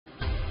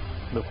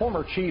The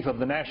former chief of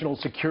the National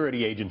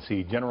Security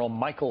Agency, General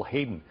Michael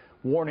Hayden,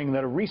 warning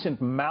that a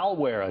recent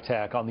malware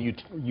attack on the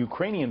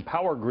Ukrainian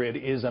power grid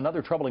is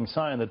another troubling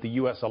sign that the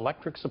U.S.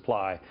 electric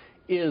supply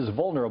is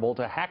vulnerable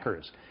to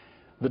hackers.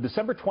 The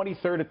December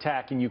 23rd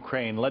attack in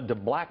Ukraine led to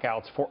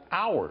blackouts for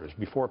hours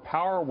before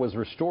power was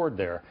restored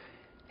there.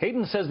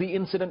 Hayden says the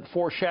incident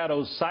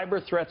foreshadows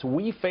cyber threats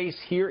we face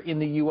here in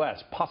the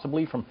U.S.,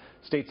 possibly from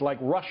states like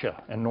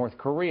Russia and North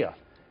Korea.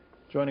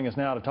 Joining us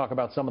now to talk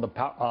about some of the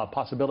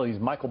possibilities,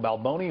 Michael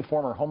Balboni,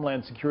 former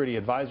Homeland Security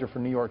Advisor for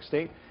New York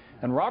State,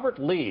 and Robert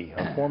Lee,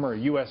 a former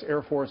U.S.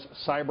 Air Force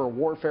Cyber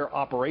Warfare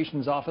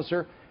Operations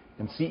Officer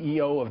and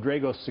CEO of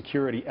Dragos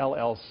Security,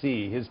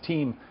 LLC. His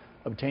team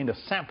obtained a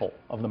sample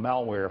of the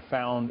malware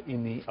found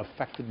in the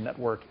affected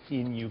network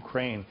in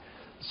Ukraine.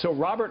 So,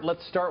 Robert,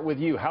 let's start with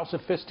you. How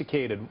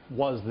sophisticated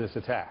was this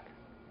attack?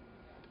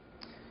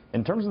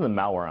 In terms of the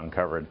malware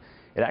uncovered,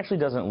 it actually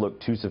doesn't look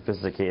too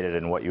sophisticated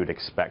in what you would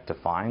expect to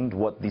find.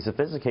 What the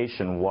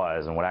sophistication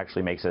was, and what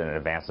actually makes it an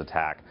advanced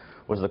attack,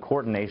 was the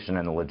coordination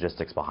and the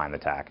logistics behind the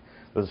attack.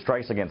 Those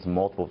strikes against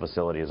multiple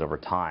facilities over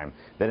time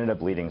that ended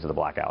up leading to the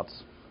blackouts.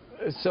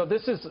 So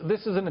this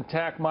is an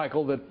attack,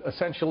 Michael, that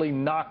essentially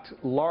knocked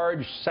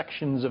large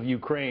sections of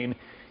Ukraine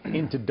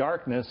into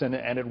darkness, and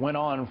it went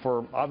on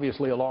for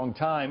obviously a long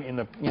time in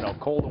the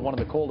one of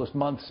the coldest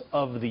months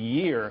of the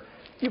year.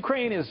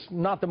 Ukraine is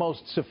not the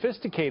most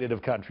sophisticated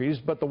of countries,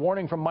 but the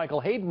warning from Michael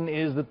Hayden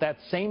is that that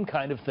same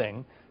kind of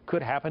thing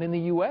could happen in the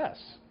U.S.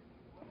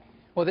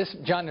 Well,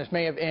 John, this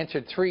may have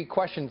answered three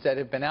questions that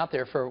have been out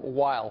there for a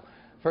while.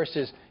 First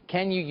is,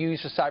 can you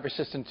use a cyber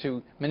system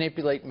to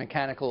manipulate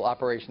mechanical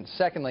operations?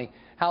 Secondly,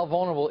 how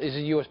vulnerable is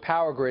the U.S.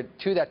 power grid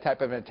to that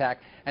type of an attack?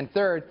 And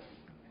third,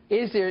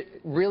 is there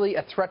really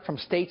a threat from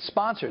state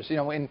sponsors? You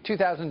know, in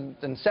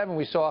 2007,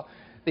 we saw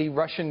the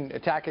Russian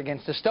attack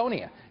against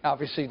Estonia,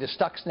 obviously the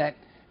Stuxnet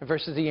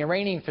versus the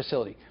Iranian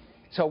facility.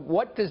 So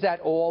what does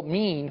that all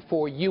mean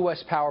for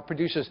U.S. power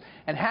producers,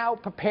 and how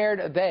prepared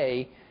are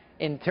they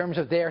in terms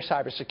of their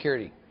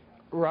cybersecurity?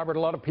 Robert, a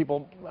lot of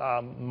people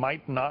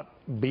might not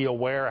be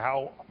aware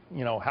how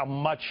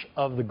much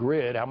of the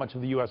grid, how much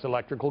of the U.S.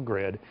 electrical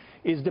grid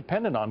is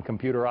dependent on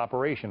computer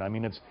operation. I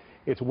mean,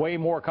 it's way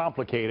more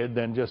complicated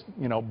than just,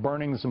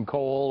 burning some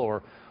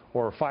coal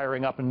or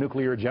firing up a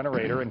nuclear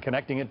generator and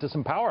connecting it to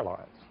some power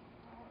lines.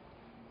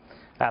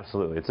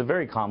 Absolutely. It's a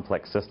very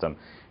complex system,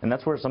 and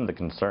that's where some of the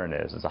concern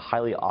is. It's a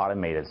highly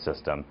automated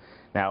system.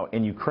 Now,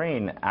 in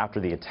Ukraine, after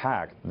the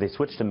attack, they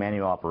switched to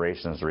manual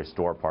operations to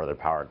restore part of their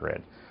power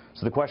grid.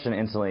 So the question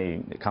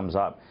instantly comes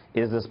up,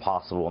 is this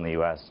possible in the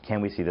U.S.?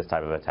 Can we see this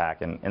type of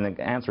attack? And the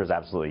answer is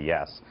absolutely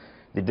yes.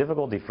 The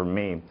difficulty for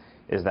me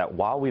is that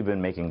while we've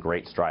been making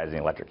great strides in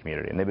the electric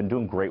community, and they've been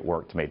doing great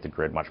work to make the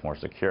grid much more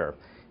secure,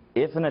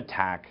 if an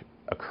attack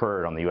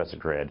occurred on the U.S.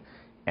 grid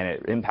and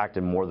it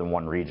impacted more than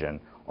one region,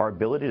 our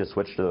ability to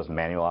switch to those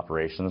manual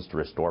operations to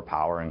restore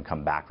power and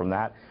come back from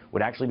that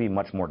would actually be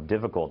much more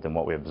difficult than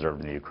what we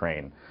observed in the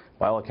Ukraine.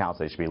 By all accounts,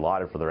 they should be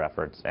lauded for their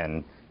efforts,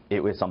 and it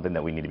was something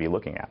that we need to be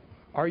looking at.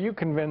 Are you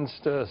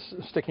convinced,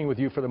 sticking with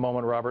you for the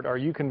moment, Robert, are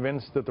you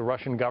convinced that the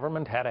Russian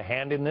government had a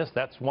hand in this?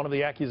 That's one of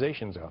the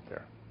accusations out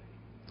there.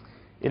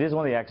 It is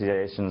one of the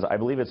accusations. I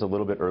believe it's a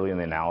little bit early in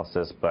the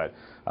analysis, but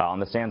on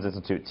the SANS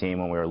Institute team,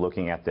 when we were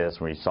looking at this,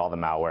 when we saw the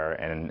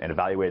malware and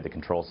evaluated the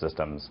control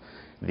systems,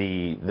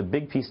 the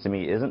big piece to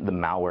me isn't the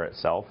malware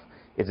itself.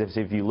 It's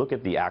if you look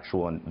at the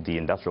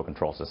industrial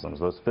control systems,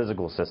 those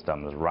physical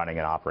systems running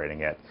and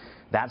operating it,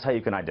 that's how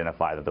you can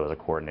identify that there was a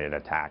coordinated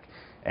attack.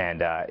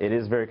 And it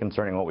is very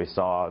concerning what we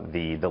saw.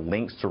 The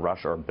links to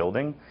Russia are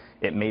building.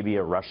 It may be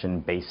a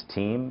Russian-based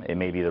team. It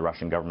may be the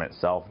Russian government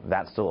itself.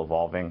 That's still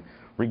evolving.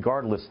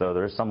 Regardless, though,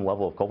 there is some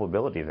level of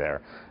culpability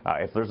there.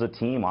 If there's a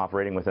team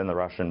operating within the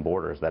Russian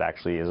borders that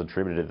actually is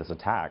attributed to this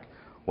attack,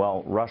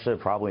 well, Russia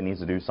probably needs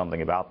to do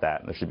something about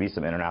that. There should be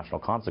some international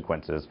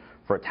consequences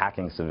for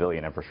attacking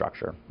civilian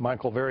infrastructure.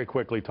 Michael, very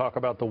quickly, talk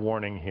about the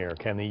warning here.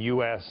 Can the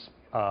U.S.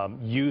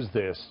 use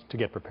this to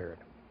get prepared?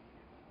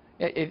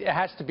 It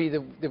has to be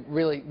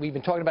really, we've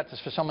been talking about this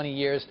for so many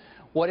years.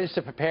 What is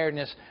the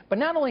preparedness? But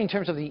not only in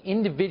terms of the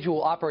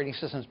individual operating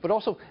systems, but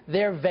also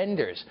their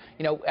vendors.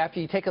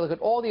 After you take a look at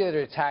all the other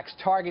attacks,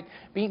 Target,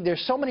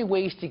 there's so many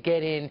ways to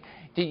get in,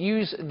 to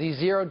use the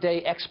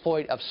zero-day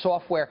exploit of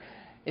software.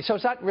 So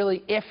it's not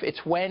really if,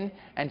 it's when.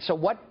 And so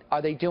what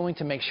are they doing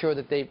to make sure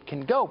that they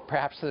can go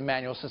perhaps to the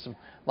manual system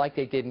like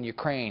they did in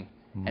Ukraine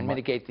and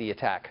mitigate the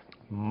attack?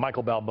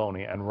 Michael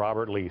Balboni and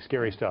Robert Lee.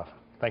 Scary stuff.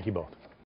 Thank you both.